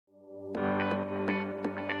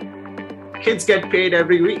kids get paid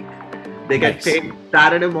every week. They get Nice. paid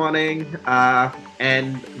Saturday morning,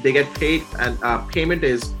 and they get paid. And payment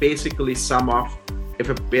is basically sum of if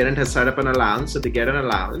a parent has set up an allowance, so they get an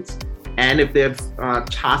allowance. And if they have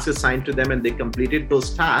tasks assigned to them and they completed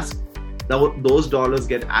those tasks, those dollars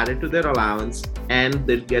get added to their allowance, and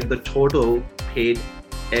they get the total paid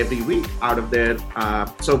every week out of their.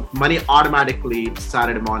 So money automatically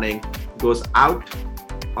Saturday morning goes out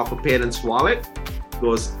of a parent's wallet,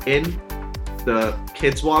 goes in the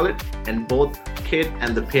kid's wallet, and both kid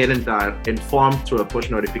and the parent are informed through a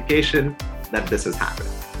push notification that this is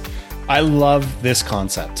happening. I love this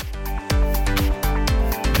concept.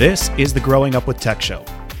 This is the Growing Up with Tech Show.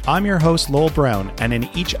 I'm your host, Lowell Brown, and in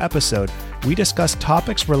each episode, we discuss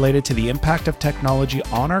topics related to the impact of technology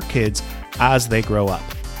on our kids as they grow up.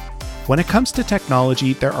 When it comes to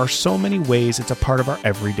technology, there are so many ways it's a part of our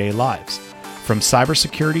everyday lives, from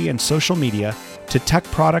cybersecurity and social media to tech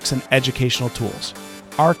products and educational tools.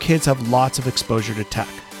 Our kids have lots of exposure to tech.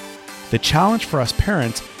 The challenge for us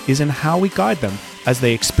parents is in how we guide them as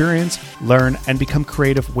they experience, learn, and become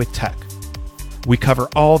creative with tech. We cover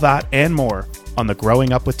all that and more on the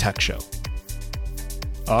Growing Up with Tech Show.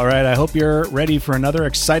 All right, I hope you're ready for another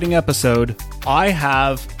exciting episode. I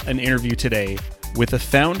have an interview today with the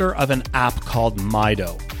founder of an app called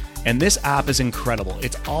Mydough. And this app is incredible.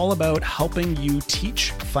 It's all about helping you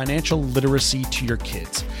teach financial literacy to your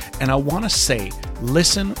kids. And I want to say,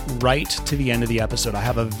 listen right to the end of the episode. I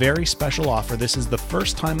have a very special offer. This is the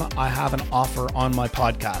first time I have an offer on my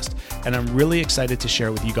podcast, and I'm really excited to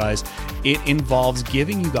share with you guys. It involves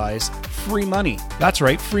giving you guys free money. That's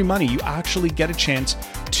right, free money. You actually get a chance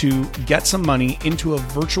to get some money into a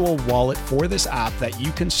virtual wallet for this app that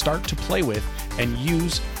you can start to play with and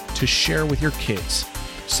use to share with your kids.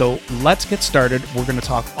 So let's get started. We're going to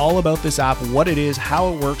talk all about this app, what it is,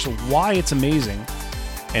 how it works, why it's amazing,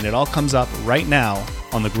 and it all comes up right now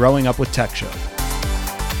on the Growing Up with Tech Show.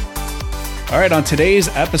 All right, on today's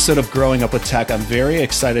episode of Growing Up with Tech, I'm very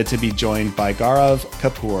excited to be joined by Gaurav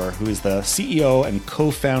Kapoor, who is the CEO and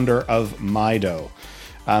co-founder of Mydough.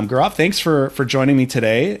 Gaurav, thanks for joining me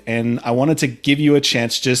today, and I wanted to give you a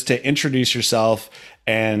chance just to introduce yourself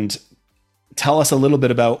and tell us a little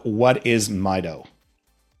bit about what is Mydough.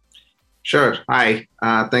 Sure. Hi.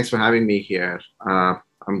 Thanks for having me here.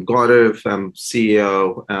 I'm Gaurav. I'm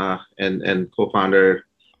CEO and co-founder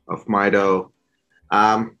of Mydough.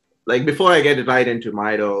 Before I get right into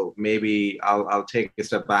Mydough, maybe I'll take a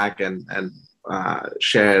step back and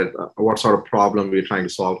share what sort of problem we're trying to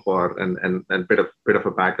solve for, and bit of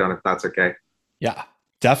a background, if that's okay. Yeah,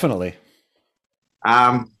 definitely.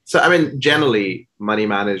 Generally, money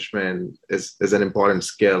management is an important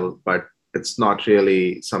skill, but it's not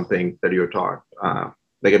really something that you're taught.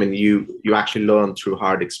 You actually learn through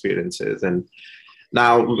hard experiences. And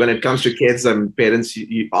now when it comes to kids and parents,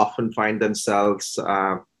 you often find themselves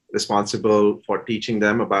responsible for teaching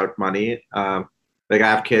them about money. I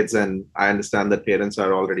have kids, and I understand that parents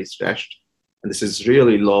are already stressed, and this is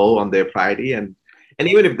really low on their priority. And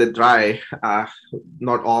even if they try,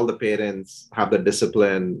 not all the parents have the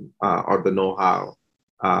discipline or the know-how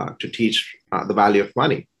to teach the value of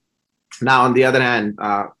money. Now, on the other hand,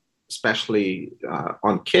 especially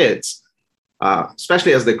on kids,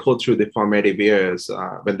 especially as they go through the formative years,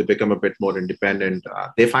 when they become a bit more independent,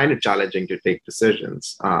 they find it challenging to take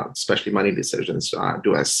decisions, especially money decisions.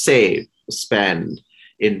 Do I save, spend,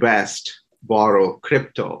 invest, borrow,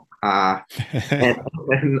 crypto?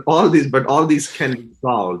 and all these can be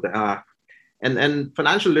solved. And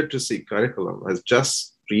financial literacy curriculum has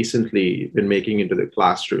just recently been making into the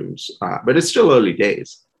classrooms, but it's still early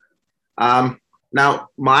days. Now,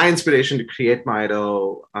 my inspiration to create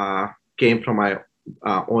Mydough came from my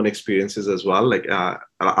own experiences as well. I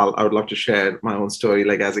would love to share my own story.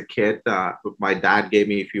 As a kid, my dad gave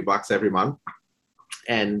me a few bucks every month,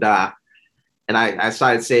 and I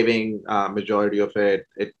started saving majority of it.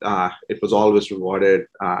 It was always rewarded,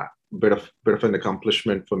 bit of an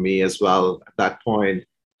accomplishment for me as well at that point.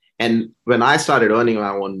 And when I started earning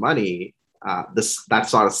my own money, that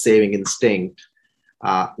sort of saving instinct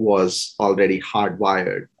was already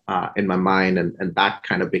hardwired in my mind, and that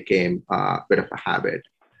kind of became a bit of a habit.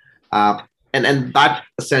 And that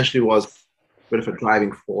essentially was a bit of a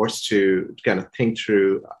driving force to kind of think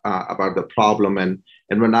through about the problem. And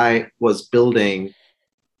when I was building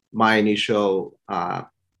my initial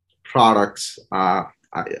products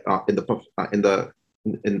in the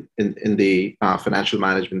financial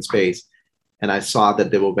management space, and I saw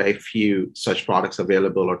that there were very few such products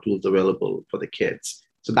available or tools available for the kids.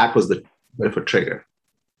 So that was the bit of a trigger.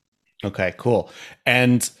 Okay, cool.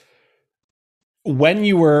 And when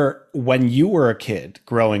you were a kid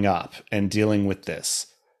growing up and dealing with this,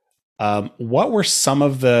 what were some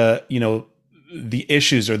of the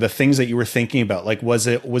issues or the things that you were thinking about? Like, was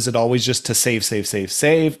it always just to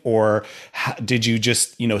save, or did you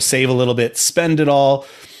just, save a little bit, spend it all?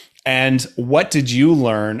 And what did you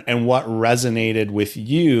learn and what resonated with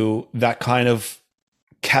you that kind of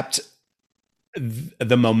kept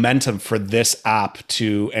the momentum for this app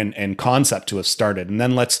to and concept to have started? And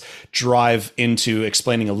then let's drive into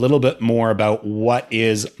explaining a little bit more about what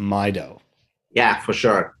is Mydough. Yeah, for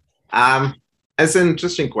sure. It's an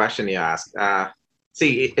interesting question you asked.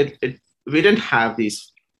 See, we didn't have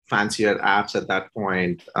these fancier apps at that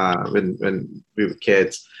point when we were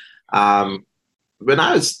kids. When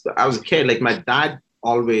I was a kid, like my dad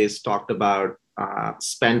always talked about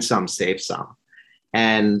spend some, save some,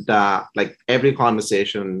 and like every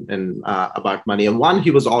conversation and about money. And one,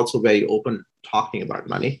 he was also very open talking about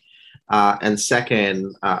money, and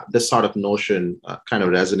second, this sort of notion kind of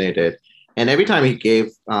resonated. And every time he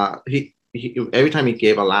gave every time he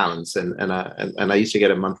gave allowance, and I used to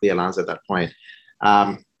get a monthly allowance at that point,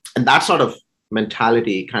 and that sort of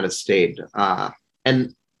mentality kind of stayed.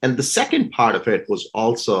 And the second part of it was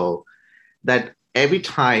also that every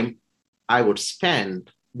time I would spend,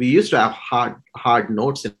 we used to have hard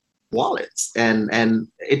notes in wallets, and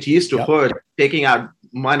it used to hurt taking out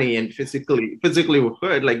money, and physically would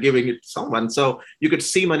hurt like giving it to someone. So you could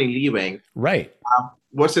see money leaving. Right.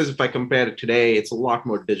 Versus if I compare it today, it's a lot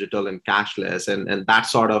more digital and cashless, and that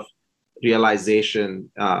sort of realization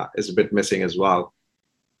is a bit missing as well.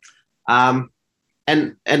 And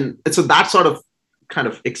so that sort of kind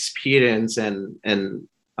of experience and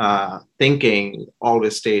thinking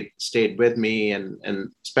always stayed with me,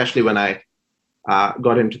 and especially when I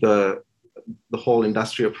got into the whole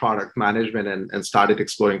industry of product management and started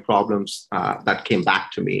exploring problems that came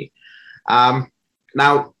back to me.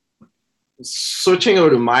 Now, switching over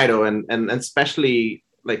to Mydough and especially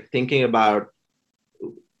like thinking about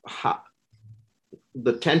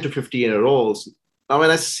the 10 to 15-year-olds. Now, when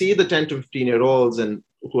I see the 10 to 15-year-olds and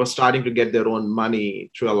who are starting to get their own money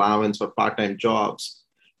through allowance or part-time jobs,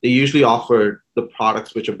 they usually offer the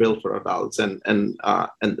products which are built for adults, and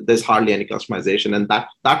there's hardly any customization, and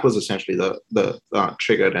that was essentially the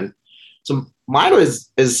trigger. And so Mydough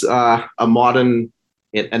is a modern,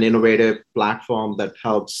 an innovative platform that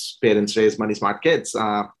helps parents raise money smart kids.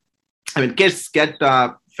 Kids get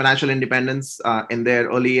financial independence in their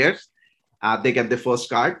early years. They get their first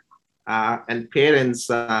card, and parents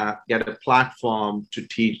get a platform to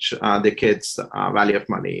teach their kids value of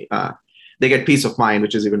money. They get peace of mind,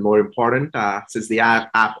 which is even more important, since the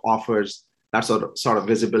app offers that sort of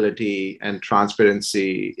visibility and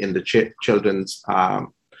transparency in the children's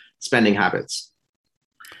spending habits.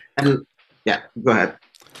 And yeah, go ahead.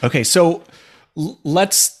 Okay, so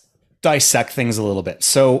let's dissect things a little bit.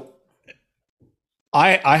 So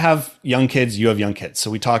I have young kids, you have young kids. So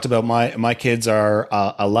we talked about my kids are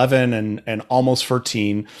 11 and almost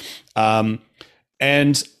 14.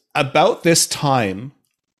 And about this time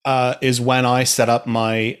is when I set up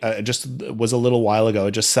my, just was a little while ago, I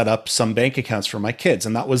just set up some bank accounts for my kids.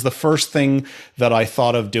 And that was the first thing that I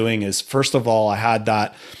thought of doing. Is first of all, I had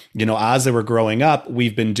that, as they were growing up,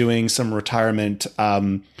 we've been doing some retirement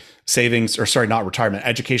savings, or sorry, not retirement,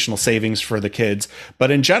 educational savings for the kids. But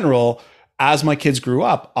in general, as my kids grew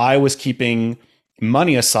up, I was keeping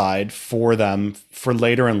money aside for them for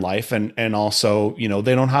later in life. And also,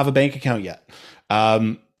 they don't have a bank account yet.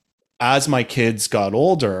 As my kids got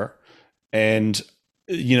older and,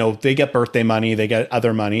 they get birthday money, they get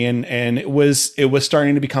other money. And it was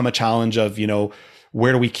starting to become a challenge of,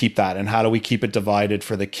 where do we keep that and how do we keep it divided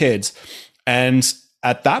for the kids? And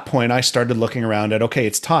at that point, I started looking around at, okay,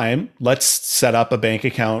 it's time. Let's set up a bank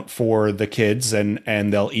account for the kids, and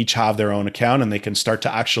they'll each have their own account, and they can start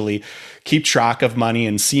to actually keep track of money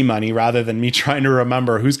and see money rather than me trying to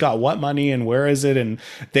remember who's got what money and where is it. And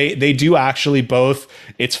they do actually both.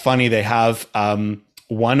 It's funny. They have,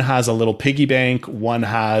 one has a little piggy bank, one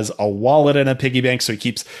has a wallet and a piggy bank. So he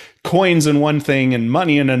keeps coins in one thing and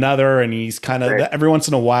money in another. And he's kind of, every once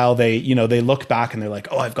in a while, they look back and they're like,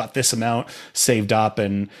 oh, I've got this amount saved up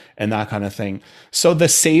and that kind of thing. So the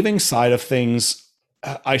saving side of things,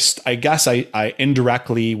 I guess I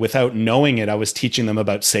indirectly, without knowing it, I was teaching them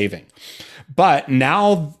about saving. But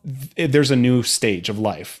now there's a new stage of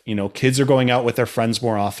life. Kids are going out with their friends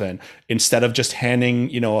more often. Instead of just handing,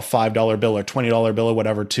 a $5 bill or $20 bill or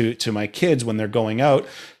whatever to my kids when they're going out,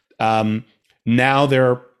 now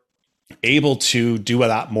they're able to do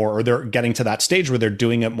that more, or they're getting to that stage where they're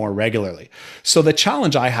doing it more regularly. So the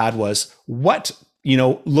challenge I had was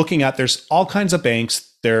looking at, there's all kinds of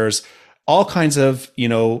banks. There's all kinds of,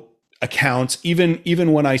 accounts,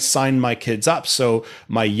 even when I signed my kids up. So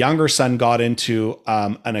my younger son got into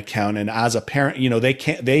an account, and as a parent,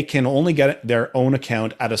 they can only get their own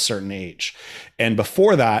account at a certain age. And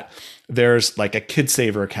before that, there's like a kid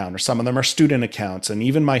saver account, or some of them are student accounts. And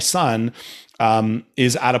even my son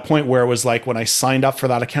is at a point where it was like, when I signed up for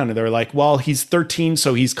that account, they were like, well, he's 13.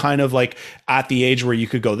 So he's kind of like at the age where you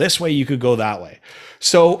could go this way, you could go that way.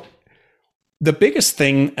 So the biggest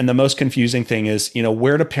thing and the most confusing thing is,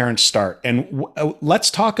 where do parents start? And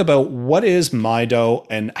let's talk about what is MyDough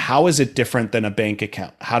and how is it different than a bank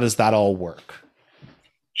account? How does that all work?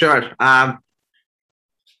 Sure. I'll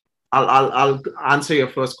answer your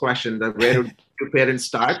first question. That where do parents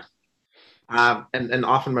start? And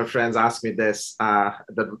often my friends ask me this: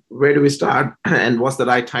 that where do we start, and what's the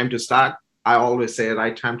right time to start? I always say the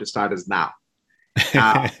right time to start is now.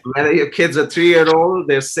 Whether your kids are 3-year-old,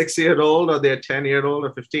 they're 6-year-old, or they're 10-year-old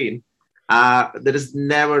or 15, there is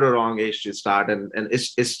never a wrong age to start. And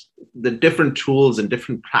it's the different tools and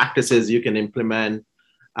different practices you can implement,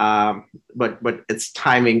 but its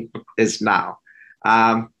timing is now.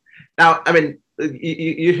 Now, I mean,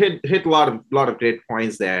 you hit a lot of great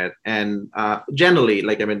points there, and generally,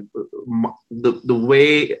 the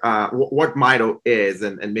way what MyDough is,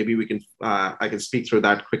 and maybe we can I can speak through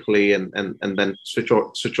that quickly, and then switch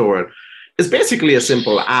over. It's basically a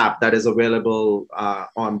simple app that is available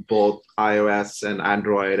on both iOS and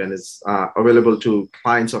Android, and is available to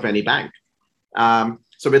clients of any bank.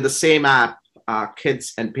 So with the same app,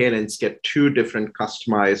 kids and parents get two different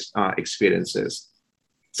customized experiences.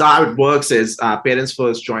 So how it works is parents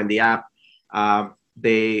first join the app,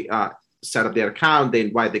 they set up their account, they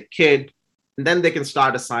invite the kid, and then they can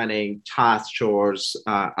start assigning tasks, chores,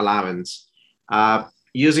 allowance.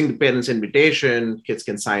 Using the parents' invitation, kids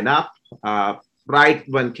can sign up. Right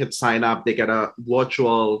when kids sign up, they get a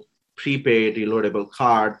virtual prepaid reloadable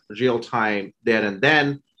card, real time there and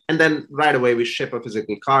then. And then right away, we ship a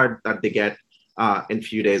physical card that they get in a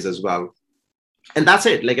few days as well. And that's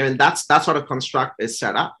it. That's sort of construct is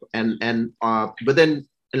set up, and within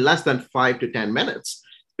less than 5 to 10 minutes,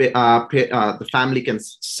 the family can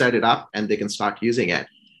set it up and they can start using it.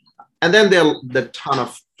 And then there are a ton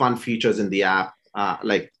of fun features in the app,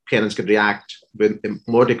 like parents could react with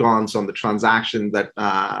emoticons on the transaction that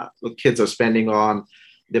kids are spending on,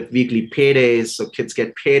 the weekly paydays, so kids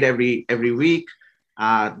get paid every week.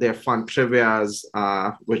 There are fun trivias,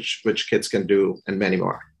 which kids can do, and many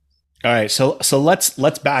more. All right, so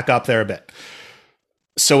let's back up there a bit.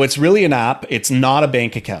 So it's really an app. It's not a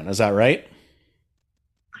bank account. Is that right?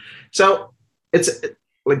 So it's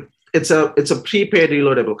a prepaid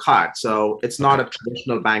reloadable card. So it's not a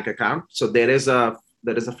traditional bank account. So there is a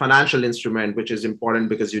financial instrument, which is important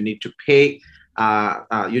because you need to pay.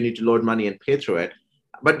 You need to load money and pay through it.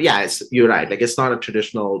 But yeah, you're right. It's not a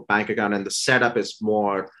traditional bank account, and the setup is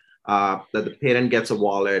more that the parent gets a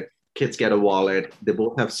wallet. Kids get a wallet. They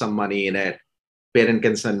both have some money in it. Parent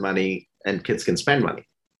can send money and kids can spend money.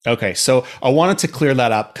 Okay. So I wanted to clear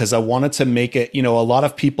that up because I wanted to make it, a lot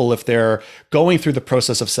of people, if they're going through the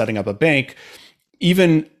process of setting up a bank,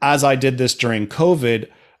 even as I did this during COVID,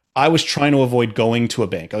 I was trying to avoid going to a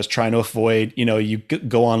bank. I was trying to avoid, you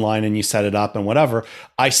go online and you set it up and whatever.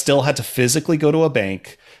 I still had to physically go to a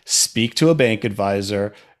bank, speak to a bank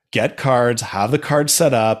advisor, get cards, have the cards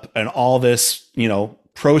set up, and all this,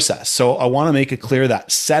 process. So I want to make it clear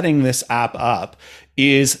that setting this app up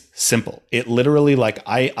is simple. It literally,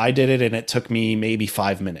 I did it and it took me maybe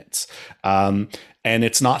 5 minutes. And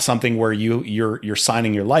it's not something where you're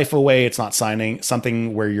signing your life away. It's not signing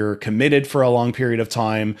something where you're committed for a long period of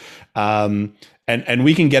time. And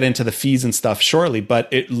we can get into the fees and stuff shortly, but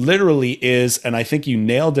it literally is. And I think you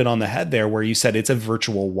nailed it on the head there where you said it's a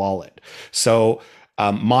virtual wallet. So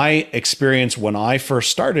my experience when I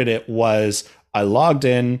first started it was I logged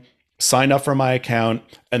in, signed up for my account,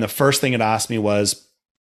 and the first thing it asked me was,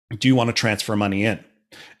 do you want to transfer money in?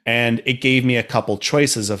 And it gave me a couple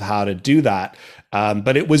choices of how to do that.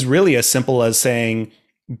 But it was really as simple as saying,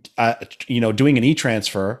 doing an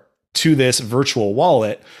e-transfer to this virtual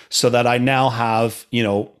wallet so that I now have,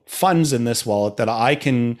 funds in this wallet that I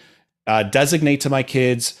can designate to my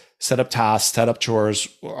kids, set up tasks, set up chores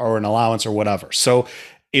or an allowance or whatever. So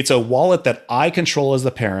it's a wallet that I control as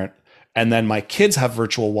the parent. And then my kids have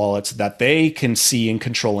virtual wallets that they can see and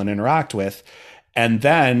control and interact with. And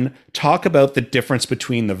then talk about the difference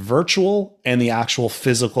between the virtual and the actual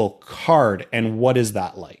physical card. And what is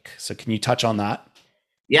that like? So can you touch on that?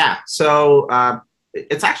 Yeah. So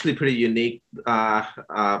it's actually pretty unique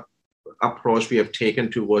approach we have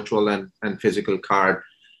taken to virtual and physical card.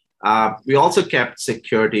 We also kept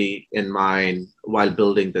security in mind while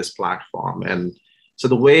building this platform. And so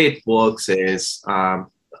the way it works is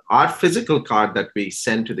our physical card that we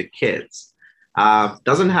send to the kids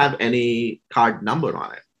doesn't have any card number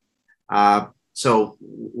on it. So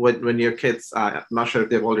when your kids, I'm not sure if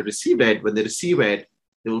they've already received it, when they receive it,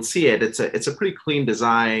 they will see it. It's a pretty clean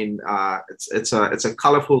design. It's a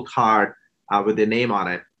colorful card with their name on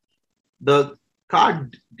it. The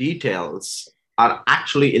card details are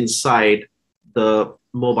actually inside the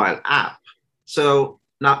mobile app. So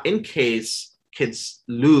now in case kids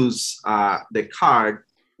lose their card,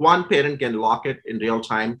 one parent can lock it in real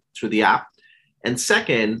time through the app. And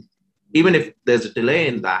second, even if there's a delay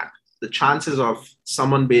in that, the chances of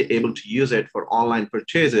someone being able to use it for online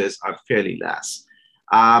purchases are fairly less.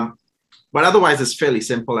 But otherwise, it's fairly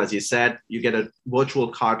simple. As you said, you get a virtual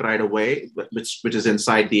card right away, which is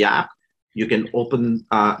inside the app. You can open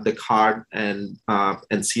the card and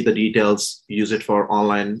see the details, use it for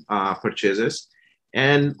online purchases.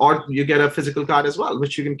 Or you get a physical card as well,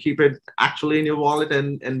 which you can keep it actually in your wallet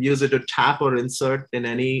and use it to tap or insert in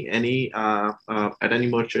at any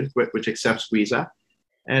merchant which accepts Visa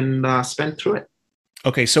and spend through it.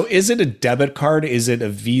 Okay, so is it a debit card? Is it a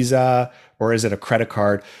Visa or is it a credit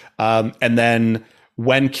card? And then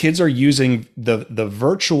when kids are using the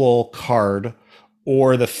virtual card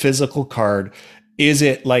or the physical card, is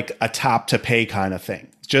it like a tap to pay kind of thing?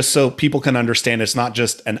 Just so people can understand, it's not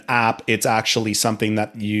just an app, it's actually something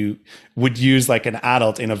that you would use like an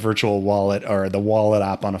adult in a virtual wallet or the wallet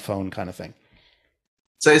app on a phone kind of thing.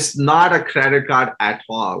 So it's not a credit card at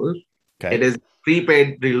all. Okay. It is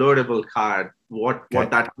prepaid reloadable card. What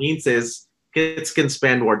that means is kids can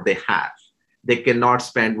spend what they have. They cannot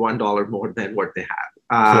spend $1 more than what they have.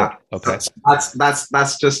 Cool. Okay. So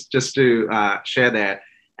that's just to share that.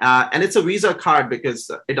 And it's a Visa card because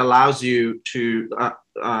it allows you to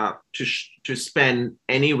spend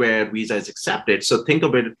anywhere Visa is accepted. So think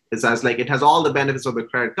of it as like it has all the benefits of a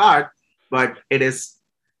credit card, but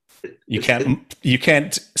you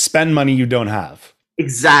can't spend money you don't have.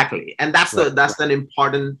 Exactly, and that's an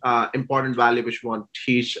important value which we want to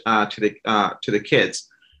teach to the kids.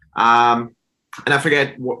 And I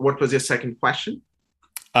forget what was your second question.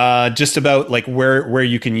 Just about like where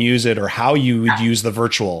you can use it or how you would use the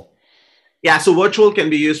virtual. Yeah, so virtual can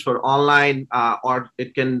be used for online, or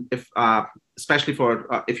it can, especially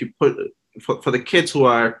if you put for the kids who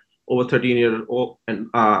are over 13 years old and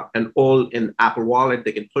old in Apple Wallet,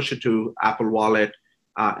 they can push it to Apple Wallet,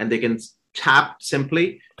 and they can tap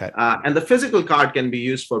simply. Okay. And the physical card can be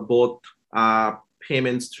used for both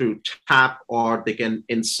payments through tap, or they can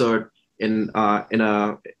insert in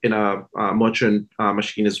a merchant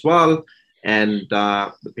machine as well, and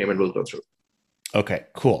the payment will go through. Okay,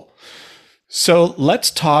 cool. So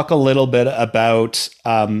let's talk a little bit about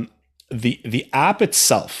the app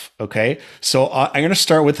itself. Okay, so I'm going to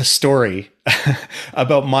start with a story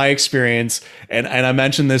about my experience, and I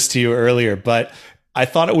mentioned this to you earlier, but I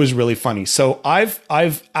thought it was really funny. So as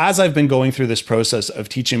I've been going through this process of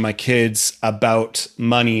teaching my kids about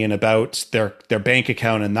money and about their bank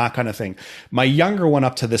account and that kind of thing, my younger one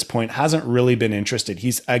up to this point hasn't really been interested.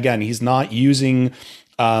 He's not using,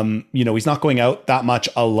 he's not going out that much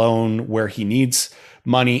alone where he needs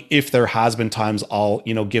money. If there has been times I'll,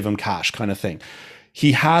 give him cash kind of thing.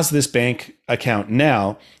 He has this bank account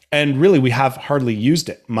now. And really, we have hardly used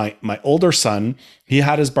it. My older son, he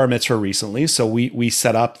had his bar mitzvah recently, so we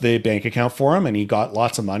set up the bank account for him, and he got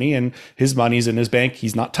lots of money, and his money's in his bank.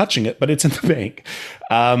 He's not touching it, but it's in the bank.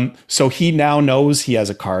 So he now knows he has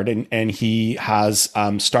a card, and he has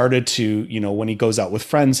started to, when he goes out with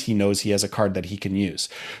friends, he knows he has a card that he can use.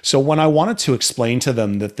 So when I wanted to explain to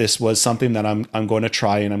them that this was something that I'm going to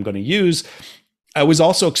try and I'm going to use, I was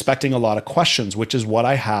also expecting a lot of questions, which is what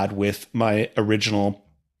I had with my original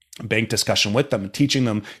bank discussion with them, teaching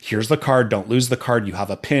them, here's the card, don't lose the card, you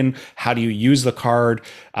have a PIN, how do you use the card,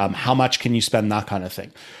 how much can you spend, that kind of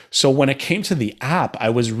thing. So when it came to the app, I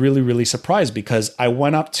was really, really surprised because I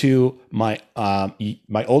went up to my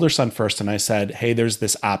older son first and I said, hey, there's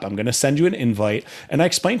this app, I'm going to send you an invite. And I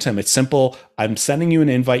explained to him, it's simple, I'm sending you an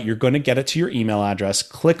invite, you're going to get it to your email address,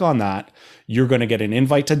 click on that, you're going to get an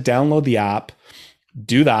invite to download the app,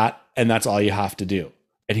 do that, and that's all you have to do.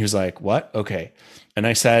 And he was like, what? Okay. And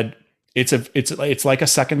I said, it's like a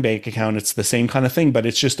second bank account. It's the same kind of thing, but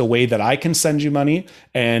it's just a way that I can send you money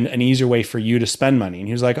and an easier way for you to spend money. And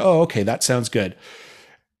he was like, oh, okay, that sounds good.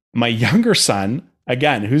 My younger son,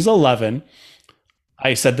 again, who's 11,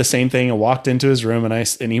 I said the same thing. I walked into his room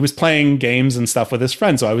and he was playing games and stuff with his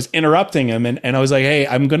friends. So I was interrupting him and I was like, hey,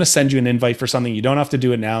 I'm going to send you an invite for something. You don't have to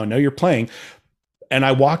do it now. I know you're playing. And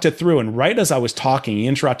I walked it through, and right as I was talking, he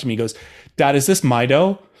interrupted me. He goes, "Dad, is this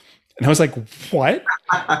Mido?" And I was like, "What?"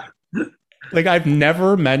 Like, I've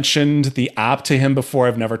never mentioned the app to him before.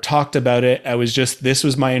 I've never talked about it. This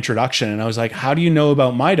was my introduction. And I was like, "How do you know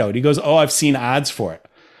about Mido?" And he goes, "Oh, I've seen ads for it."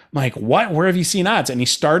 I'm like, "What? Where have you seen ads?" And he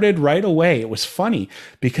started right away. It was funny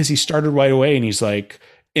because he started right away, and he's like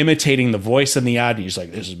imitating the voice in the ad. And he's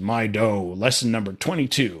like, "This is Mido, lesson number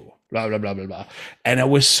 22, blah, blah, blah, blah, blah." And it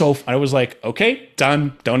was I was like, okay,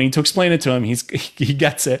 done. Don't need to explain it to him. He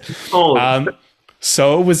gets it. Oh.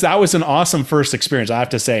 So that was an awesome first experience, I have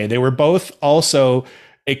to say. They were both also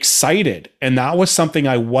excited, and that was something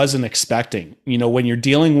I wasn't expecting. When you're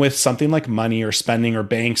dealing with something like money or spending or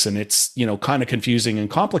banks, and it's, kind of confusing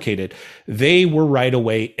and complicated, they were right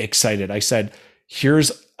away excited. I said,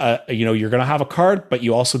 "Here's you're going to have a card, but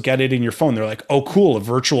you also get it in your phone." They're like, "Oh, cool, a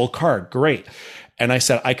virtual card. Great." And I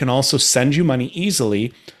said, "I can also send you money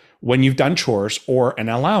easily when you've done chores or an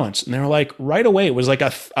allowance." And they were like, right away, it was like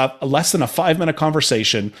a less than a 5-minute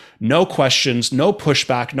conversation, no questions, no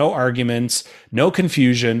pushback, no arguments, no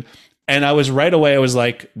confusion. And I was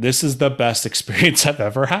like, this is the best experience I've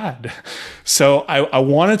ever had. So I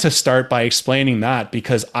wanted to start by explaining that,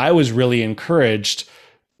 because I was really encouraged,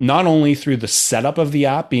 not only through the setup of the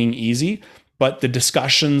app being easy, but the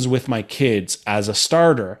discussions with my kids as a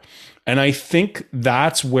starter. And I think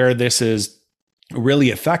that's where this is really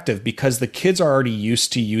effective, because the kids are already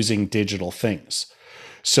used to using digital things.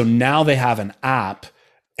 So now they have an app,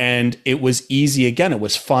 and it was easy. Again, it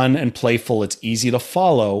was fun and playful. It's easy to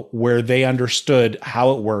follow, where they understood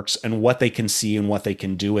how it works and what they can see and what they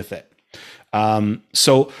can do with it.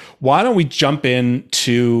 So why don't we jump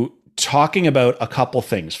into talking about a couple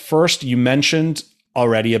things? First, you mentioned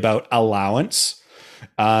already about allowance.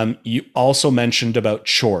 You also mentioned about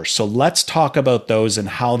chores. So let's talk about those and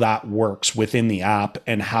how that works within the app,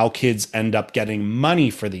 and how kids end up getting money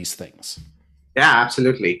for these things. Yeah,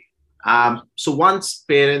 absolutely. So once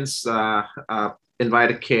parents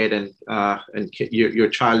invite a kid, and your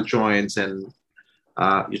child joins, and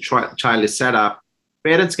your child is set up,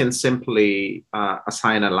 parents can simply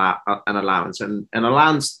assign an allowance. And an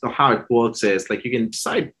allowance, how it works is, like, you can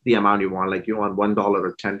decide the amount you want, like you want $1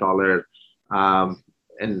 or $10.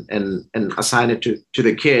 And assign it to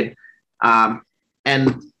the kid. And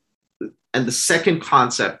the second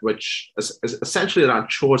concept, which is essentially around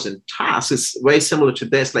chores and tasks, is very similar to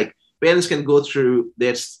this. Like, parents can go through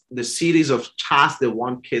the series of tasks they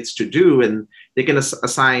want kids to do, and they can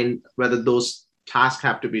assign whether those tasks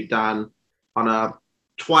have to be done on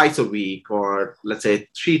twice a week, or let's say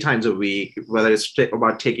 3 times a week, whether it's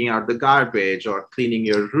about taking out the garbage, or cleaning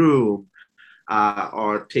your room,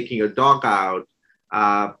 or taking your dog out.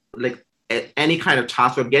 Like any kind of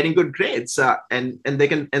task, or getting good grades, and they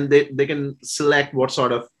can select what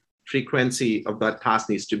sort of frequency of that task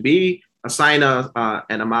needs to be, assign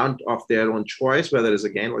an amount of their own choice, whether it's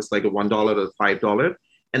like a $1 or $5,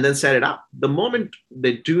 and then set it up. The moment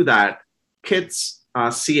they do that, kids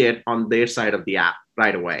see it on their side of the app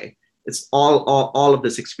right away. It's all of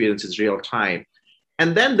this experience is real time.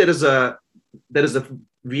 And then there is a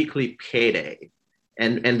weekly payday.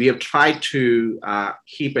 And we have tried to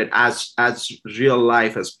keep it as real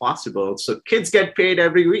life as possible. So kids get paid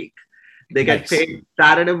every week. They get paid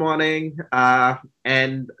Saturday morning,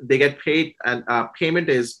 and they get paid. And payment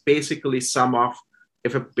is basically sum of,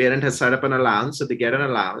 if a parent has set up an allowance, so they get an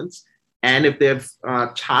allowance. And if they have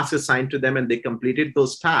tasks assigned to them and they completed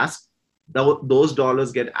those tasks, those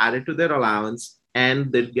dollars get added to their allowance,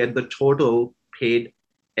 and they get the total paid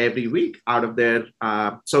every week out of their,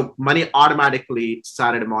 so money automatically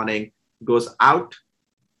Saturday morning goes out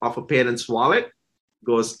of a parent's wallet,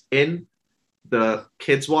 goes in the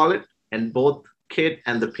kid's wallet, and both kid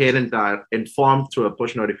and the parent are informed through a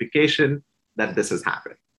push notification that this has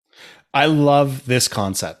happened. I love this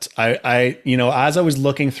concept. I as I was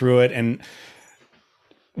looking through it, and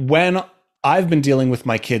when I've been dealing with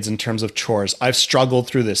my kids in terms of chores, I've struggled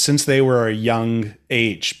through this since they were a young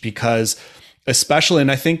age, because especially,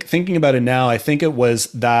 and I think thinking about it now, I think it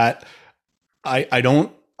was that I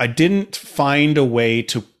didn't find a way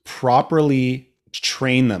to properly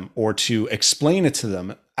train them or to explain it to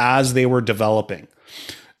them as they were developing.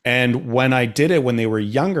 And when I did it when they were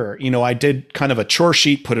younger, I did kind of a chore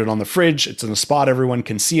sheet, put it on the fridge. It's in a spot everyone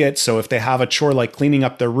can see it. So if they have a chore like cleaning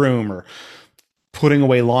up their room, or putting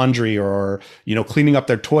away laundry, or, cleaning up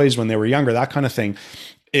their toys when they were younger, that kind of thing,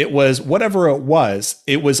 it was whatever it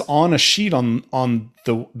was on a sheet on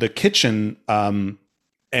the kitchen.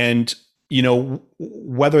 And,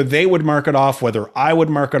 whether they would mark it off, whether I would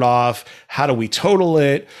mark it off, how do we total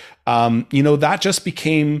it? That just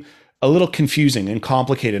became a little confusing and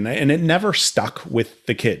complicated, and it never stuck with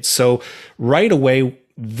the kids. So right away,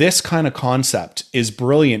 this kind of concept is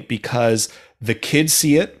brilliant because the kids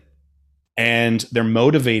see it and they're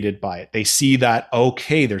motivated by it. They see that,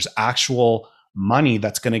 okay, there's actual money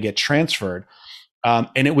that's going to get transferred.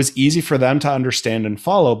 And it was easy for them to understand and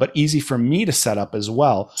follow, but easy for me to set up as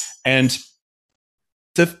well. And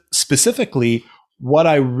specifically, what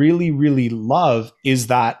I really, really love is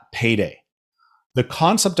that payday. The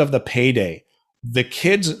concept of the payday, the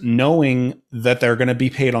kids knowing that they're going to be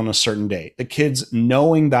paid on a certain day, the kids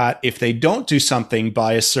knowing that if they don't do something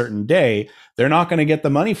by a certain day, they're not going to get the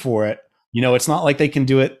money for it. You know, it's not like they can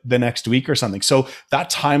do it the next week or something. So that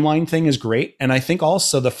timeline thing is great. And I think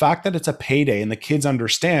also the fact that it's a payday and the kids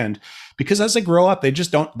understand, because as they grow up, they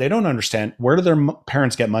don't understand, where do their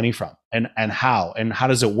parents get money from and how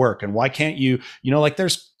does it work? And why can't you, like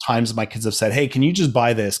there's times my kids have said, hey, can you just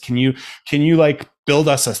buy this? Can you like build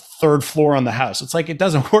us a third floor on the house? It's like, it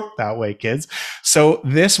doesn't work that way, kids. So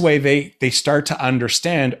this way they start to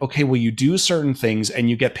understand, okay, well, you do certain things and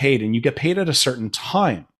you get paid at a certain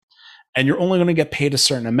time. And you're only going to get paid a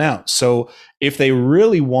certain amount. So if they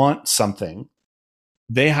really want something,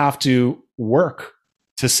 they have to work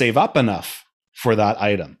to save up enough for that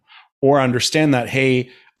item, or understand that, hey,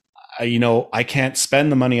 I can't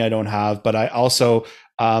spend the money I don't have, but I also,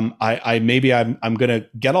 I'm going to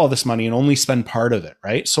get all this money and only spend part of it.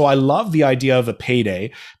 Right. So I love the idea of a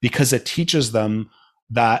payday because it teaches them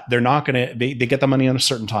that they're not going to, they get the money on a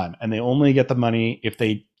certain time, and they only get the money if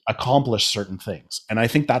they accomplish certain things. And I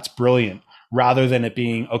think that's brilliant, rather than it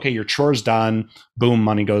being, okay, your chore's done, boom,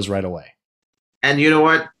 money goes right away. And you know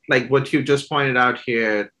what? Like what you just pointed out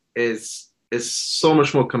here is so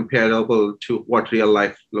much more comparable to what real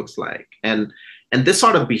life looks like. And this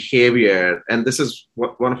sort of behavior, and this is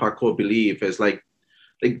what one of our core beliefs is, like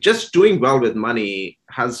just doing well with money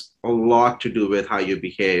has a lot to do with how you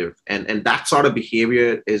behave. And that sort of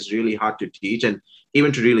behavior is really hard to teach, and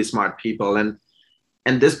even to really smart people.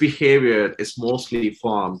 And this behavior is mostly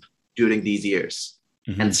formed during these years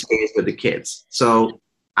and stays with the kids. So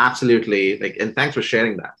absolutely, and thanks for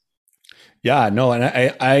sharing that. Yeah, no, and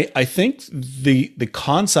I think the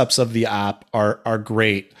concepts of the app are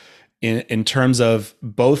great in terms of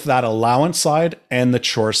both that allowance side and the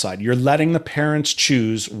chore side. You're letting the parents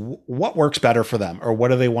choose what works better for them, or what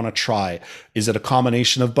do they want to try. Is it a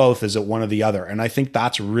combination of both? Is it one or the other? And I think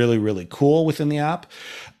that's really, really cool within the app.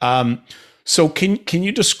 So can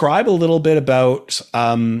you describe a little bit about,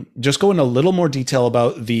 just go into a little more detail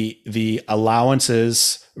about the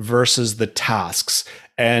allowances versus the tasks,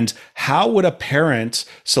 and how would a parent,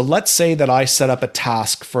 so let's say that I set up a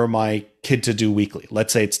task for my kid to do weekly.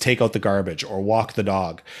 Let's say it's take out the garbage or walk the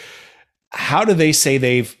dog. How do they say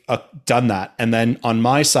they've done that? And then on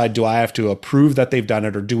my side, do I have to approve that they've done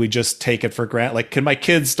it, or do we just take it for granted? Like, can my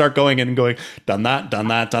kids start going in and going, done that, done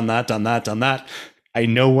that, done that, done that, done that? I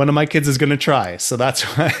know one of my kids is going to try. So that's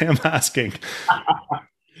why I'm asking.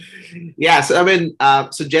 Yes. I mean,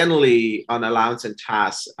 so generally on allowance and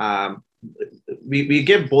tasks, we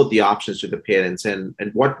give both the options to the parents. And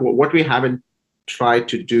what we haven't tried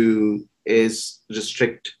to do is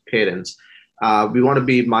restrict parents. We want to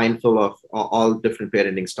be mindful of all different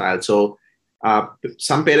parenting styles. So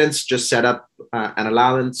some parents just set up an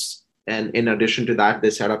allowance, and in addition to that, they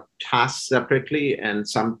set up tasks separately. And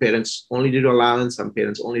some parents only do allowance, some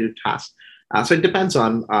parents only do tasks. So it depends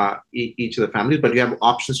on each of the families, but you have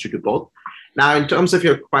options to do both. Now, in terms of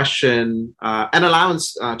your question, an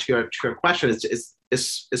allowance to your question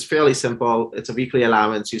is fairly simple. It's a weekly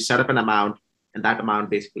allowance. You set up an amount, and that amount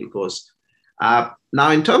basically goes. Now,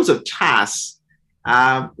 in terms of tasks,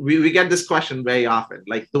 we get this question very often.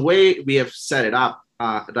 Like, the way we have set it up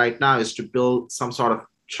right now is to build some sort of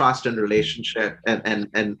trust and relationship and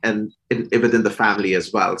within the family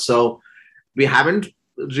as well. So we haven't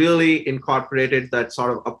really incorporated that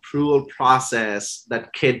sort of approval process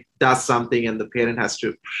that kid does something and the parent has to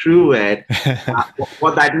approve it.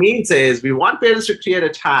 What that means is we want parents to create a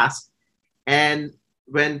task, and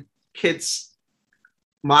when kids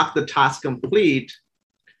mark the task complete,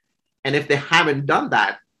 and if they haven't done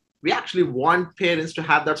that, we actually want parents to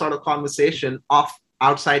have that sort of conversation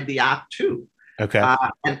outside the app too. Okay.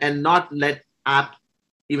 And not let app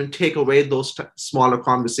even take away those smaller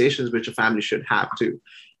conversations which a family should have too.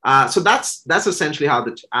 So that's essentially how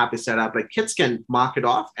the app is set up. Like, kids can mark it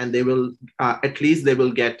off, and they will at least they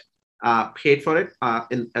will get paid for it at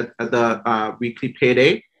the weekly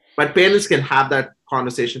payday. But parents can have that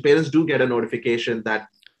conversation. Parents do get a notification that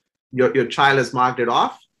your child has marked it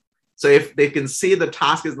off. So if they can see the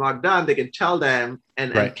task is not done, they can tell them,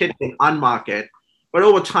 and kid can unmark it. But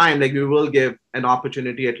over time, like we will give an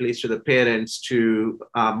opportunity at least to the parents to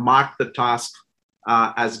mark the task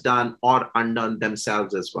as done or undone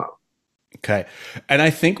themselves as well. Okay. And I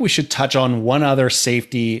think we should touch on one other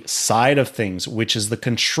safety side of things, which is the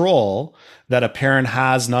control that a parent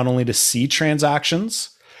has not only to see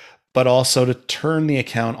transactions, but also to turn the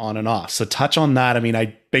account on and off. So touch on that. I mean,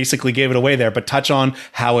 I basically gave it away there, but touch on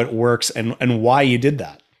how it works and why you did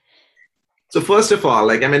that. So first of all,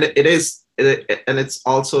 like, I mean, and it's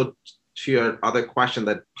also to your other question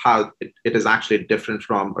that how it is actually different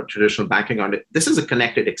from a traditional banking account. This is a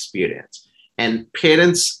connected experience. And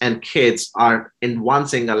parents and kids are in one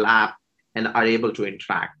single app and are able to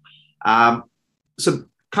interact. So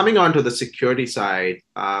coming on to the security side,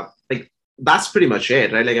 like that's pretty much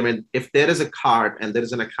it, right? Like, I mean, if there is a card and there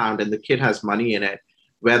is an account and the kid has money in it,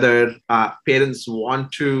 whether parents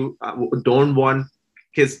want to, don't want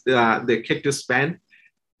their kid to spend,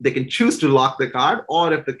 they can choose to lock the card,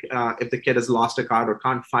 or if the kid has lost a card or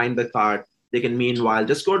can't find the card, they can meanwhile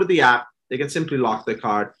just go to the app, they can simply lock the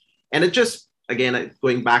card. And it just, again,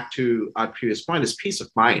 going back to our previous point, is peace of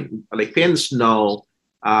mind. Like parents know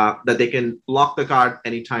that they can lock the card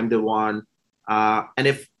anytime they want. And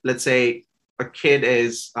if, let's say, a kid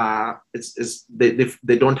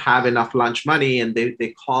they don't have enough lunch money and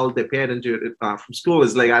they call their parent from school,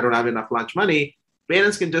 is like, I don't have enough lunch money.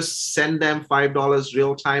 Parents can just send them $5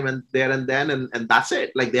 real time and there and then, and that's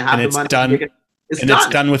it. Like they have the money. Done. It's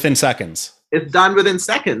done within seconds. It's done within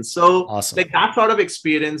seconds. So awesome. Like that sort of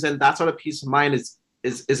experience and that sort of peace of mind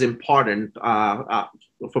is important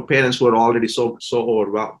for parents who are already so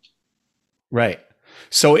overwhelmed. Right.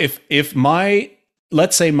 So if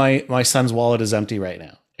let's say my son's wallet is empty right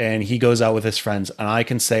now and he goes out with his friends and I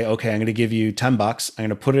can say, okay, I'm going to give you $10. I'm going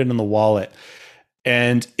to put it in the wallet.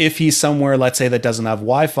 And if he's somewhere, let's say, that doesn't have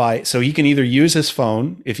Wi-Fi, so he can either use his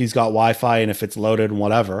phone if he's got Wi-Fi and if it's loaded and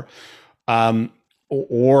whatever,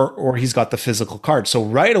 or he's got the physical card. So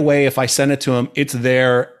right away, if I send it to him, it's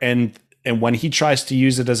there. And when he tries to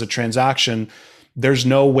use it as a transaction, there's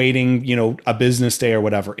no waiting, a business day or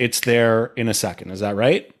whatever. It's there in a second. Is that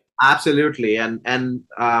right? Absolutely. And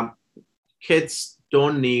kids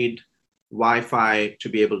don't need Wi-Fi to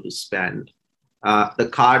be able to spend. The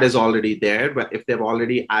card is already there, but if they've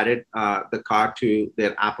already added the card to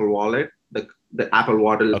their Apple Wallet, the Apple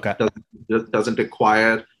Wallet doesn't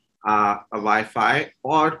require a Wi-Fi,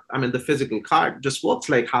 or the physical card just works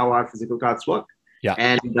like how our physical cards work. Yeah.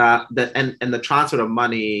 And the transfer of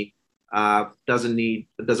money doesn't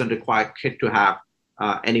require kid to have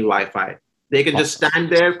any Wi-Fi. They can just stand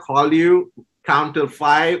there, call you, count till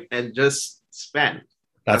 5, and just spend.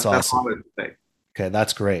 That's awesome. That's all it's like. Okay,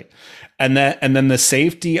 that's great. And then the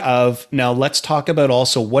safety of, now let's talk about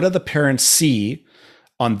also, what do the parents see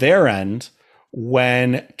on their end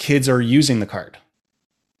when kids are using the card?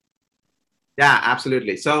 Yeah,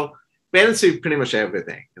 absolutely. So parents see pretty much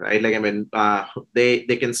everything, right? Like,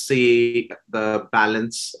 they can see the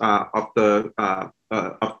balance of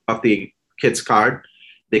the kid's card.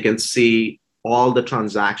 They can see all the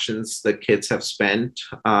transactions the kids have spent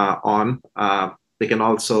on. They can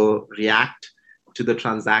also react to the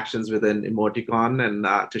transactions with an emoticon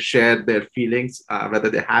and to share their feelings, whether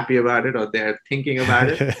they're happy about it or they're thinking about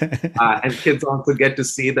it. And kids also get to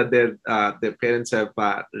see that their parents have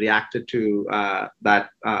reacted to that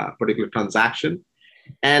particular transaction.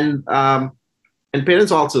 And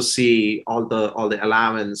parents also see all the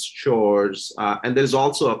allowance, chores, and there's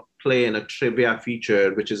also a play and a trivia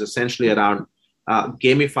feature, which is essentially around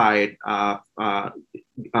gamified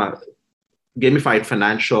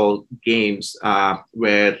financial games,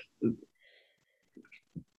 where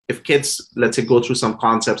if kids, let's say, go through some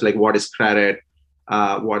concepts like what is credit,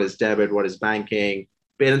 what is debit, what is banking,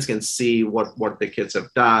 parents can see what the kids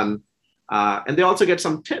have done. And they also get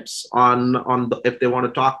some tips on if they want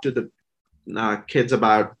to talk to the kids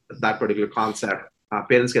about that particular concept.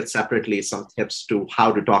 Parents get separately some tips to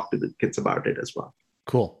how to talk to the kids about it as well.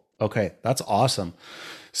 Cool. Okay. That's awesome.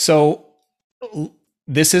 So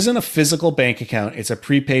this isn't a physical bank account. It's a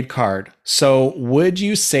prepaid card. So would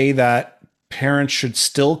you say that parents should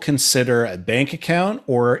still consider a bank account,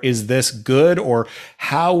 or is this good? Or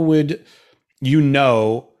how would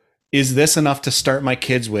is this enough to start my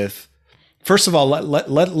kids with? First of all,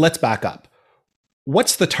 let's back up.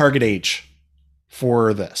 What's the target age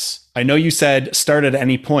for this? I know you said start at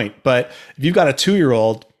any point, but if you've got a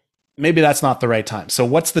 2-year-old, maybe that's not the right time. So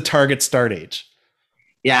what's the target start age?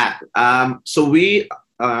 Yeah. So we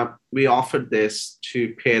offered this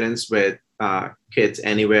to parents with kids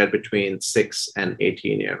anywhere between 6 and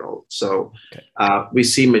 18-year-olds. So we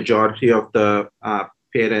see majority of the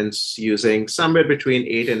parents using somewhere between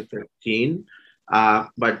 8 and 15.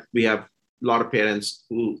 But we have a lot of parents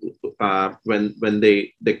who, when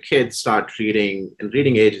the kids start reading, and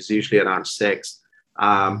reading age is usually around 6,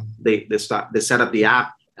 they set up the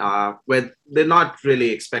app where they're not really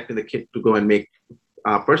expecting the kid to go and make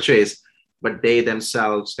purchase, but they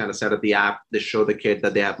themselves kind of set up the app. They show the kid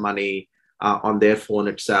that they have money on their phone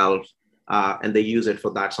itself, and they use it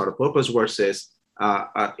for that sort of purpose. Versus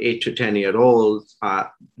 8 to 10-year-olds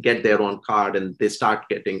get their own card and they start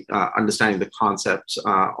getting understanding the concepts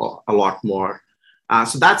a lot more.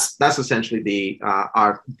 So that's essentially the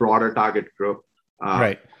our broader target group.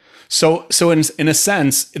 Right. So in a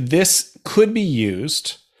sense, this could be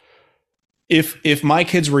used if my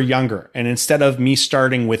kids were younger, and instead of me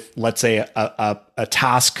starting with, let's say, a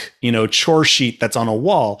task, chore sheet that's on a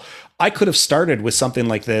wall, I could have started with something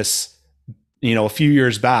like this, a few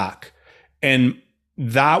years back, and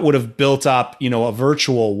that would have built up, a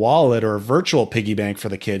virtual wallet or a virtual piggy bank for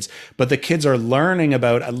the kids. But the kids are learning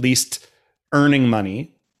about at least earning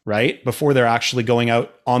money, right, before they're actually going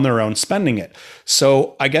out on their own spending it.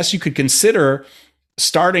 So I guess you could consider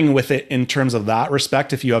starting with it in terms of that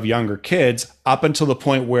respect if you have younger kids, up until the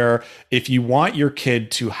point where if you want your kid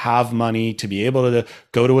to have money to be able to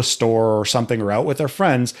go to a store or something or out with their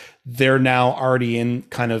friends, they're now already in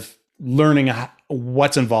kind of learning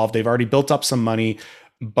what's involved. They've already built up some money,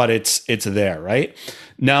 but it's there, right?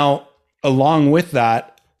 Now, along with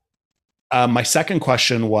that, my second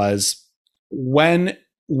question was, when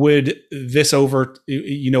would this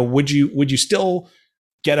would you still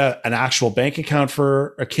get an actual bank account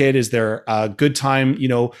for a kid? Is there a good time,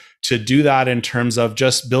 to do that in terms of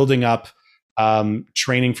just building up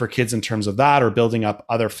training for kids in terms of that, or building up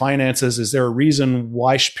other finances? Is there a reason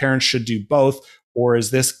why parents should do both, or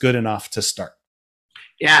is this good enough to start?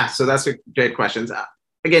 Yeah, so that's a great question.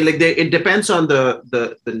 Again, it depends on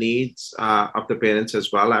the needs of the parents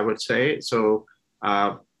as well, I would say. So,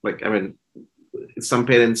 some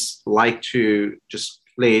parents like to just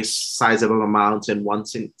place sizable amounts in one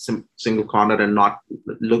single corner and not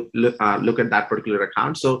look at that particular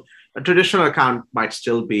account. So a traditional account might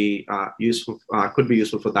still be useful, could be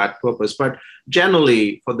useful for that purpose. But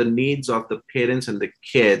generally, for the needs of the parents and the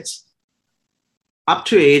kids, up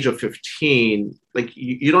to age of 15,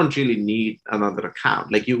 you don't really need another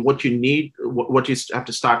account. What you have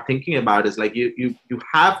to start thinking about is you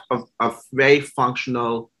have a very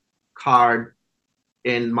functional card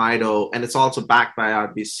in Mido, and it's also backed by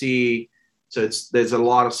RBC. So there's a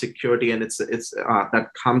lot of security, and it's that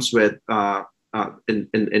comes with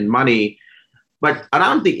in money. But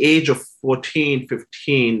around the age of 14,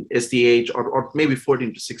 15 is the age, or maybe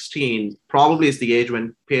 14 to 16, probably is the age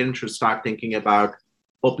when parents should start thinking about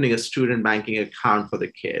opening a student banking account for the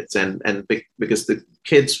kids. And because the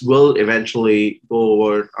kids will eventually go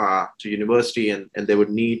over to university and they would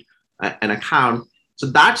need an account. So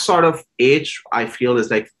that sort of age, I feel,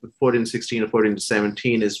 is 14, 16 or 14 to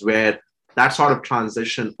 17 is where that sort of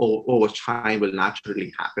transition over time will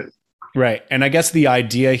naturally happen. Right. And I guess the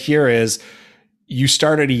idea here is you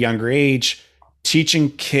start at a younger age, teaching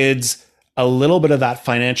kids a little bit of that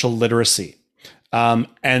financial literacy. And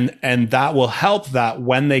that will help that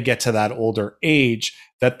when they get to that older age,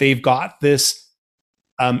 that they've got this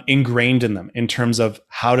ingrained in them in terms of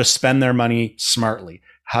how to spend their money smartly,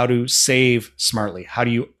 how to save smartly, how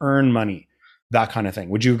do you earn money, that kind of thing.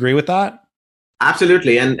 Would you agree with that?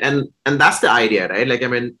 Absolutely. And that's the idea, right?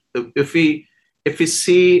 If we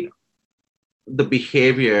see the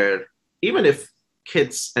behavior, even if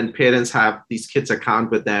kids and parents have these kids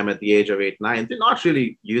account with them at the age of 8, 9, they're not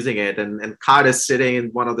really using it, and card is sitting in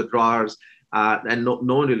one of the drawers, and no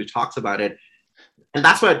one really talks about it. And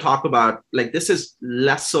that's why I talk about, this is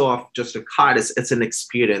less so of just a card. It's an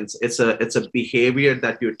experience. It's a behavior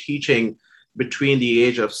that you're teaching between the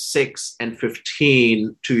age of 6 and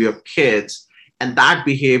 15 to your kids. And that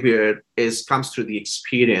behavior comes through the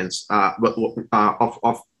experience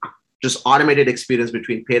of just automated experience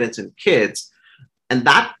between parents and kids. And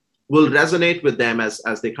that will resonate with them as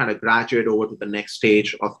they kind of graduate over to the next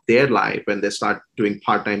stage of their life, when they start doing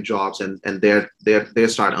part-time jobs and they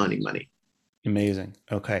start earning money. Amazing.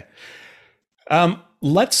 Okay.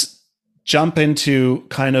 Let's jump into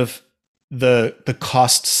kind of the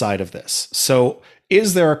cost side of this. So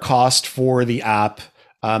is there a cost for the app?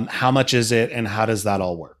 How much is it, and how does that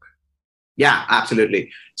all work? Yeah,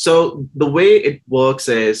 absolutely. So the way it works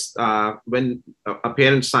is when a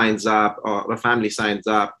parent signs up or a family signs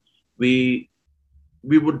up, we'd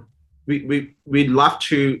love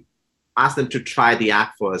to ask them to try the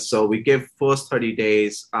app first. So we give first 30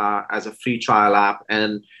 days as a free trial app,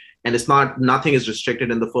 and it's nothing is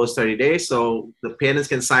restricted in the first 30 days. So the parents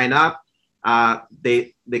can sign up,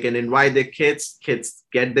 They can invite their kids. Kids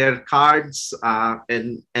get their cards,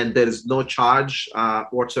 and there is no charge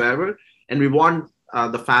whatsoever. And we want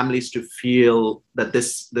the families to feel that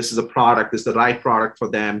this is a product, this is the right product for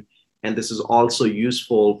them, and this is also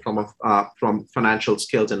useful from financial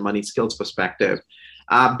skills and money skills perspective.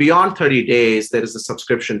 Beyond 30 days, there is a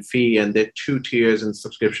subscription fee, and there are two tiers in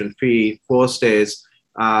subscription fee. First is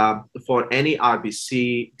for any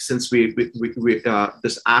RBC, since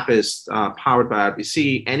this app is powered by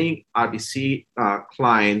RBC, any RBC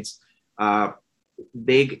clients,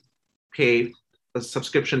 they pay a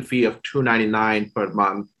subscription fee of $299 per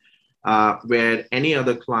month, where any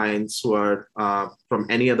other clients who are from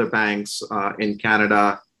any other banks in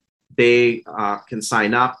Canada, they can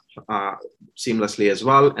sign up seamlessly as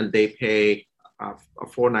well, and they pay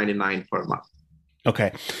 $499 per month.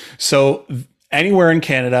 Okay. So anywhere in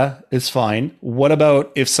Canada is fine. What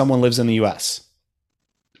about if someone lives in the US?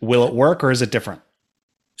 Will it work, or is it different?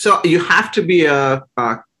 So you have to be a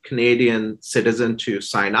Canadian citizen to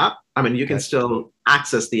sign up. I mean, you can still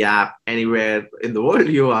access the app anywhere in the world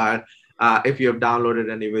you are. If you have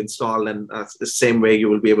downloaded and you've installed, and the same way you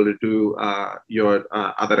will be able to do your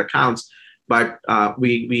other accounts. But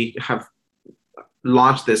we have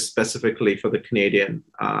launched this specifically for the Canadian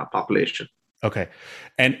population. Okay.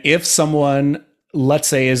 And if someone, let's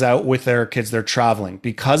say, is out with their kids, they're traveling,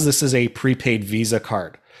 because this is a prepaid Visa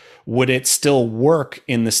card, would it still work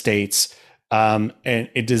in the States? And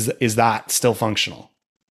is that still functional?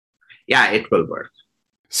 Yeah, it will work.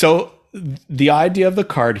 So the idea of the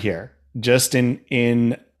card here, just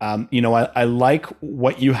I like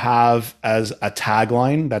what you have as a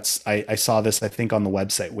tagline. I saw this, I think, on the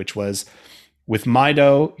website, which was, with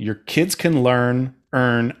Mydough, your kids can learn,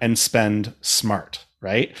 earn, and spend smart,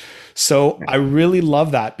 right? So I really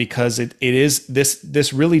love that, because it is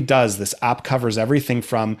this really does, this app covers everything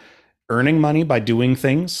from earning money by doing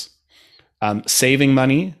things, saving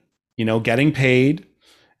money, getting paid,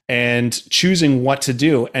 and choosing what to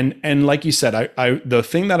do. And like you said, I the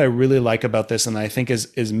thing that I really like about this, and I think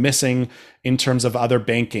is missing in terms of other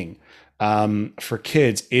banking for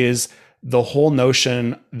kids, is the whole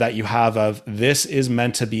notion that you have of, this is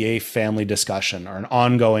meant to be a family discussion or an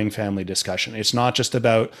ongoing family discussion. It's not just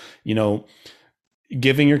about,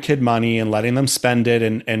 giving your kid money and letting them spend it,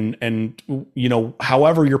 and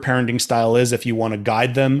however your parenting style is, if you want to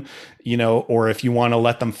guide them, or if you want to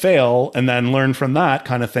let them fail and then learn from that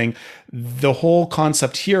kind of thing. The whole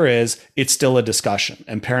concept here is, it's still a discussion,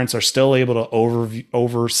 and parents are still able to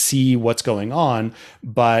oversee what's going on.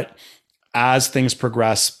 But as things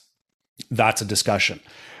progress, that's a discussion.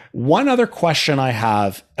 One other question I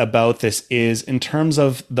have about this is, in terms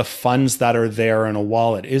of the funds that are there in a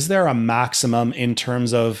wallet, is there a maximum in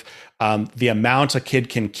terms of the amount a kid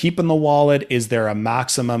can keep in the wallet? Is there a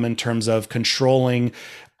maximum in terms of controlling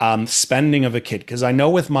spending of a kid? Because I know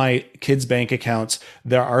with my kids' bank accounts,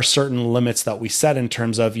 there are certain limits that we set in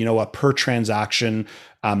terms of, a per transaction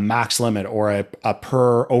max limit, or a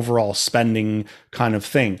per overall spending kind of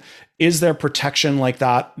thing. Is there protection like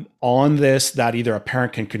that on this, that either a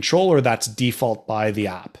parent can control, or that's default by the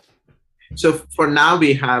app? So for now,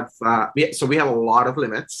 we have a lot of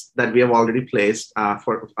limits that we have already placed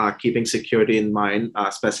for keeping security in mind,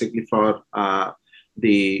 specifically for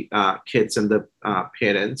the kids and the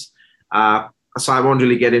parents. So I won't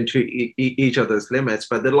really get into each of those limits,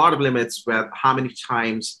 but there are a lot of limits where how many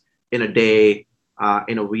times in a day,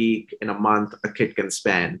 in a week, in a month, a kid can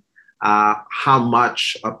spend. How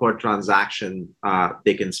much per transaction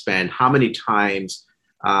they can spend, how many times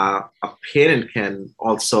a parent can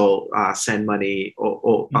also send money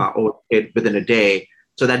or within a day,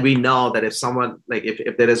 so that we know that if someone, like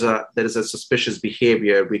if there is a suspicious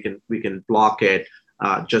behavior, we can block it,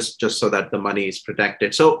 just so that the money is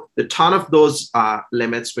protected. So the ton of those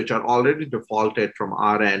limits, which are already defaulted from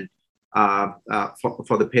our end,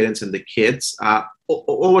 for the parents and the kids.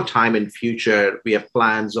 Over time in future, we have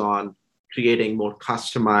plans on creating more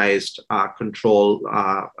customized control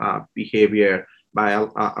behavior by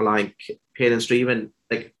allowing parents to, even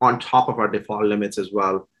like on top of our default limits as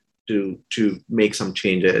well, to make some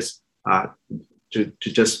changes to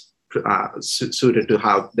just suit it to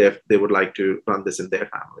how they would like to run this in their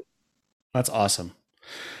family. That's awesome.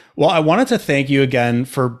 Well, I wanted to thank you again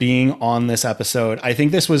for being on this episode. I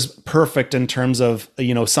think this was perfect in terms of,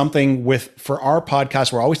 something for our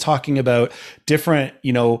podcast. We're always talking about different,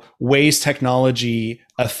 ways technology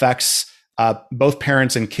affects both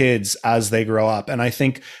parents and kids as they grow up. And I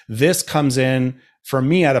think this comes in for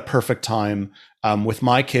me at a perfect time with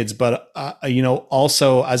my kids. But,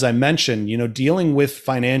 also, as I mentioned, dealing with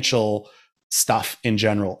financial stuff in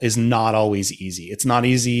general is not always easy. It's not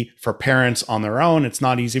easy for parents on their own. It's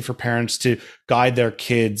not easy for parents to guide their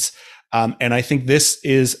kids. And I think this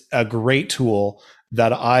is a great tool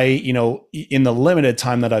that I, in the limited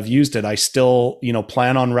time that I've used it, I still,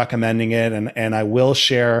 plan on recommending it. And I will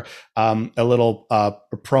share a little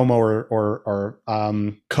promo or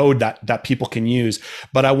code that people can use.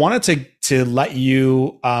 But I wanted to let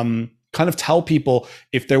you kind of tell people,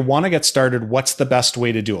 if they want to get started, what's the best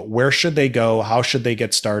way to do it? Where should they go? How should they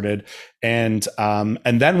get started? And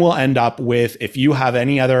then we'll end up with, if you have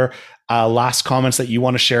any other last comments that you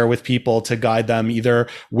want to share with people to guide them either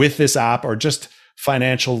with this app or just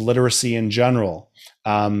financial literacy in general.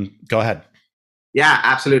 Go ahead. Yeah,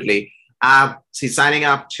 absolutely. Signing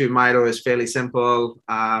up to Mydo is fairly simple.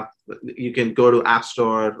 You can go to App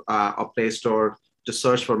Store or Play Store, just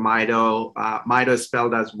search for Mydo. Mydo is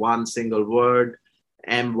spelled as one single word,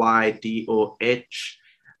 MYDOH.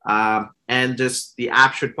 And just the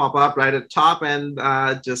app should pop up right at the top, and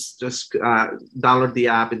just download the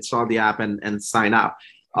app, install the app, and sign up.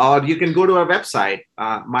 Or you can go to our website,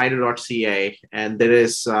 mydo.ca, and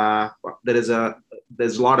there's a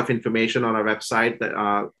lot of information on our website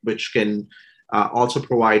that which can also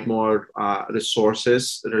provide more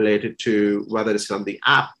resources related to whether it's on the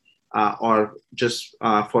app or just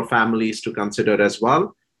for families to consider as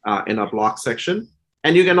well in our blog section.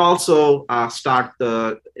 And you can also start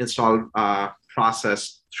the install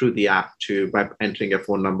process through the app too by entering your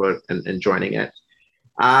phone number and joining it.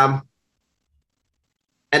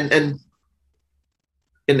 And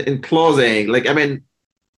in closing,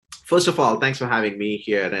 first of all, thanks for having me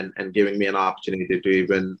here and giving me an opportunity to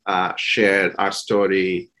even share our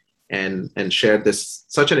story and share this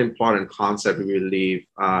such an important concept. We believe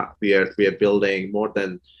we are building more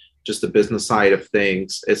than just the business side of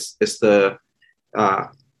things. It's the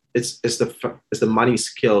money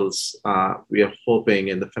skills we are hoping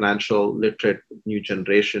in the financial literate new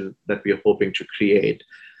generation that we are hoping to create.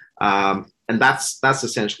 And that's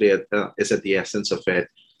essentially is at the essence of it.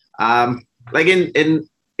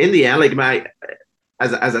 In the end,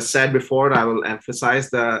 as I said before, I will emphasize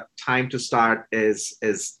the time to start is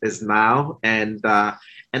now, and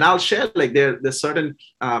I'll share there's certain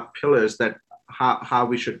pillars that how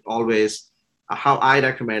we should always, how I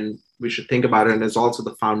recommend we should think about it, and it's also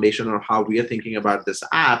the foundation of how we are thinking about this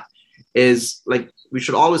app. Is we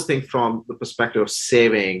should always think from the perspective of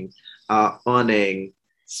saving, earning,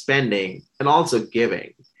 spending, and also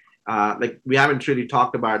giving. We haven't really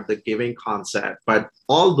talked about the giving concept, but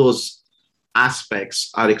all those aspects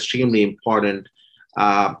are extremely important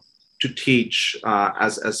to teach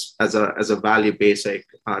as a value basic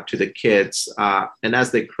to the kids. And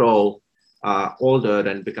as they grow older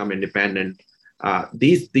and become independent,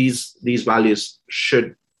 these values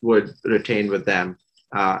would retain with them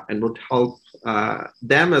and would help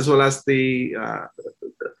them as well as the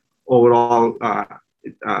overall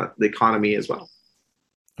the economy as well.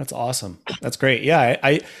 That's awesome. That's great. Yeah.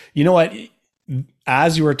 I you know what,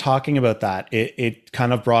 as you were talking about that, it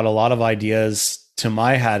kind of brought a lot of ideas to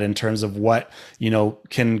my head in terms of what,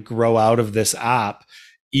 can grow out of this app,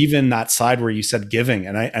 even that side where you said giving.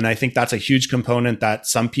 And I think that's a huge component that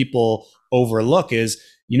some people overlook is,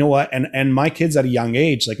 and my kids at a young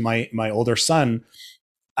age, like my older son,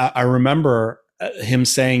 I remember him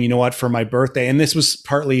saying, for my birthday, and this was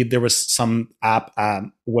partly, there was some app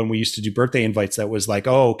when we used to do birthday invites that was like,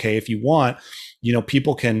 oh, okay, if you want,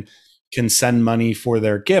 people can send money for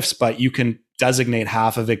their gifts, but you can designate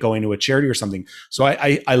half of it going to a charity or something. So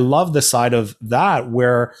I love the side of that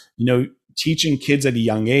where, teaching kids at a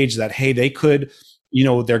young age that, hey, they could,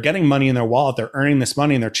 they're getting money in their wallet, they're earning this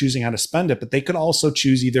money and they're choosing how to spend it, but they could also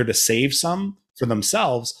choose either to save some for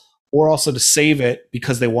themselves or also to save it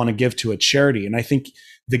because they want to give to a charity. And I think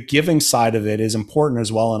the giving side of it is important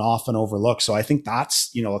as well and often overlooked. So I think that's,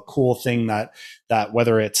 a cool thing that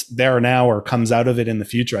whether it's there now or comes out of it in the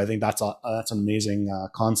future, I think that's an amazing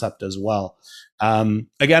concept as well.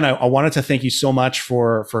 Again, I wanted to thank you so much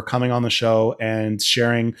for coming on the show and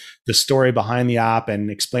sharing the story behind the app and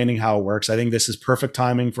explaining how it works. I think this is perfect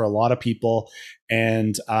timing for a lot of people.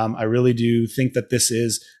 And I really do think that this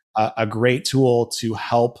is a great tool to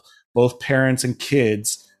help both parents and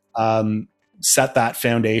kids set that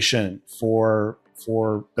foundation for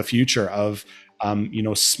the future of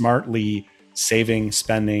smartly saving,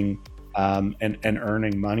 spending, and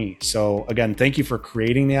earning money. So again, thank you for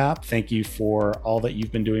creating the app. Thank you for all that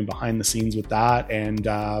you've been doing behind the scenes with that, and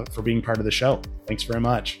for being part of the show. Thanks very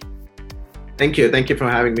much. Thank you. Thank you for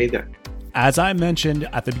having me there. As I mentioned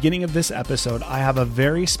at the beginning of this episode, I have a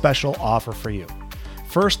very special offer for you.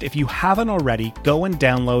 First, if you haven't already, go and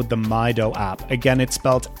download the MyDough app. Again, it's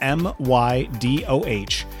spelled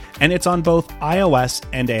MYDOH, and it's on both iOS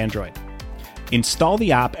and Android. Install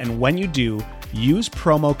the app, and when you do, use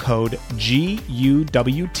promo code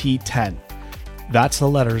GUWT10. That's the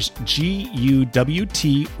letters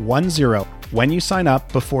GUWT10 when you sign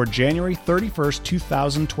up before January 31st,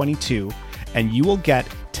 2022, and you will get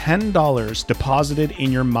 $10 deposited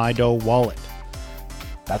in your MyDough wallet.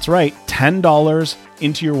 That's right, $10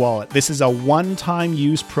 into your wallet. This is a one-time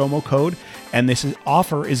use promo code, and this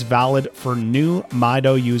offer is valid for new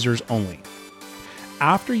MyDough users only.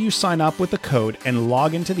 After you sign up with the code and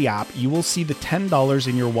log into the app, you will see the $10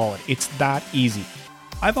 in your wallet. It's that easy.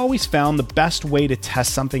 I've always found the best way to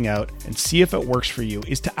test something out and see if it works for you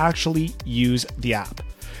is to actually use the app.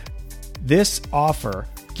 This offer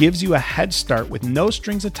gives you a head start with no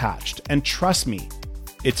strings attached, and trust me,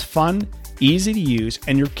 it's fun, easy to use,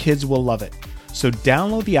 and your kids will love it. So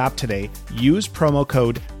download the app today, use promo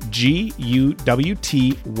code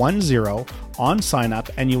GUWT10 on sign up,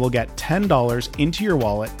 and you will get $10 into your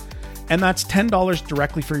wallet. And that's $10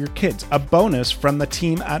 directly for your kids, a bonus from the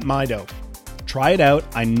team at MyDough. Try it out.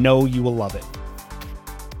 I know you will love it.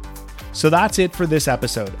 So that's it for this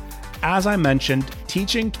episode. As I mentioned,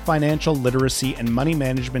 teaching financial literacy and money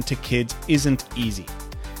management to kids isn't easy.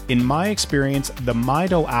 In my experience, the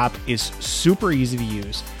MyDough app is super easy to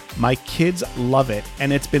use. My kids love it,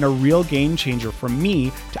 and it's been a real game changer for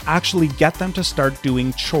me to actually get them to start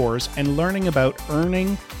doing chores and learning about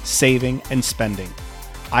earning, saving, and spending.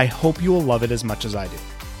 I hope you will love it as much as I do.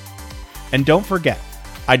 And don't forget,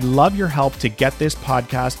 I'd love your help to get this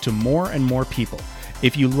podcast to more and more people.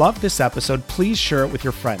 If you love this episode, please share it with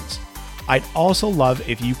your friends. I'd also love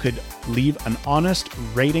if you could leave an honest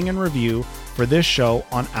rating and review for this show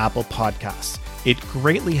on Apple Podcasts. It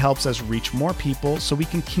greatly helps us reach more people so we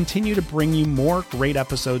can continue to bring you more great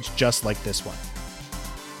episodes just like this one.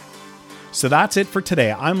 So that's it for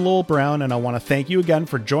today. I'm Lowell Brown, and I want to thank you again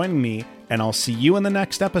for joining me, and I'll see you in the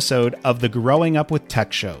next episode of the Growing Up with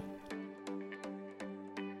Tech Show.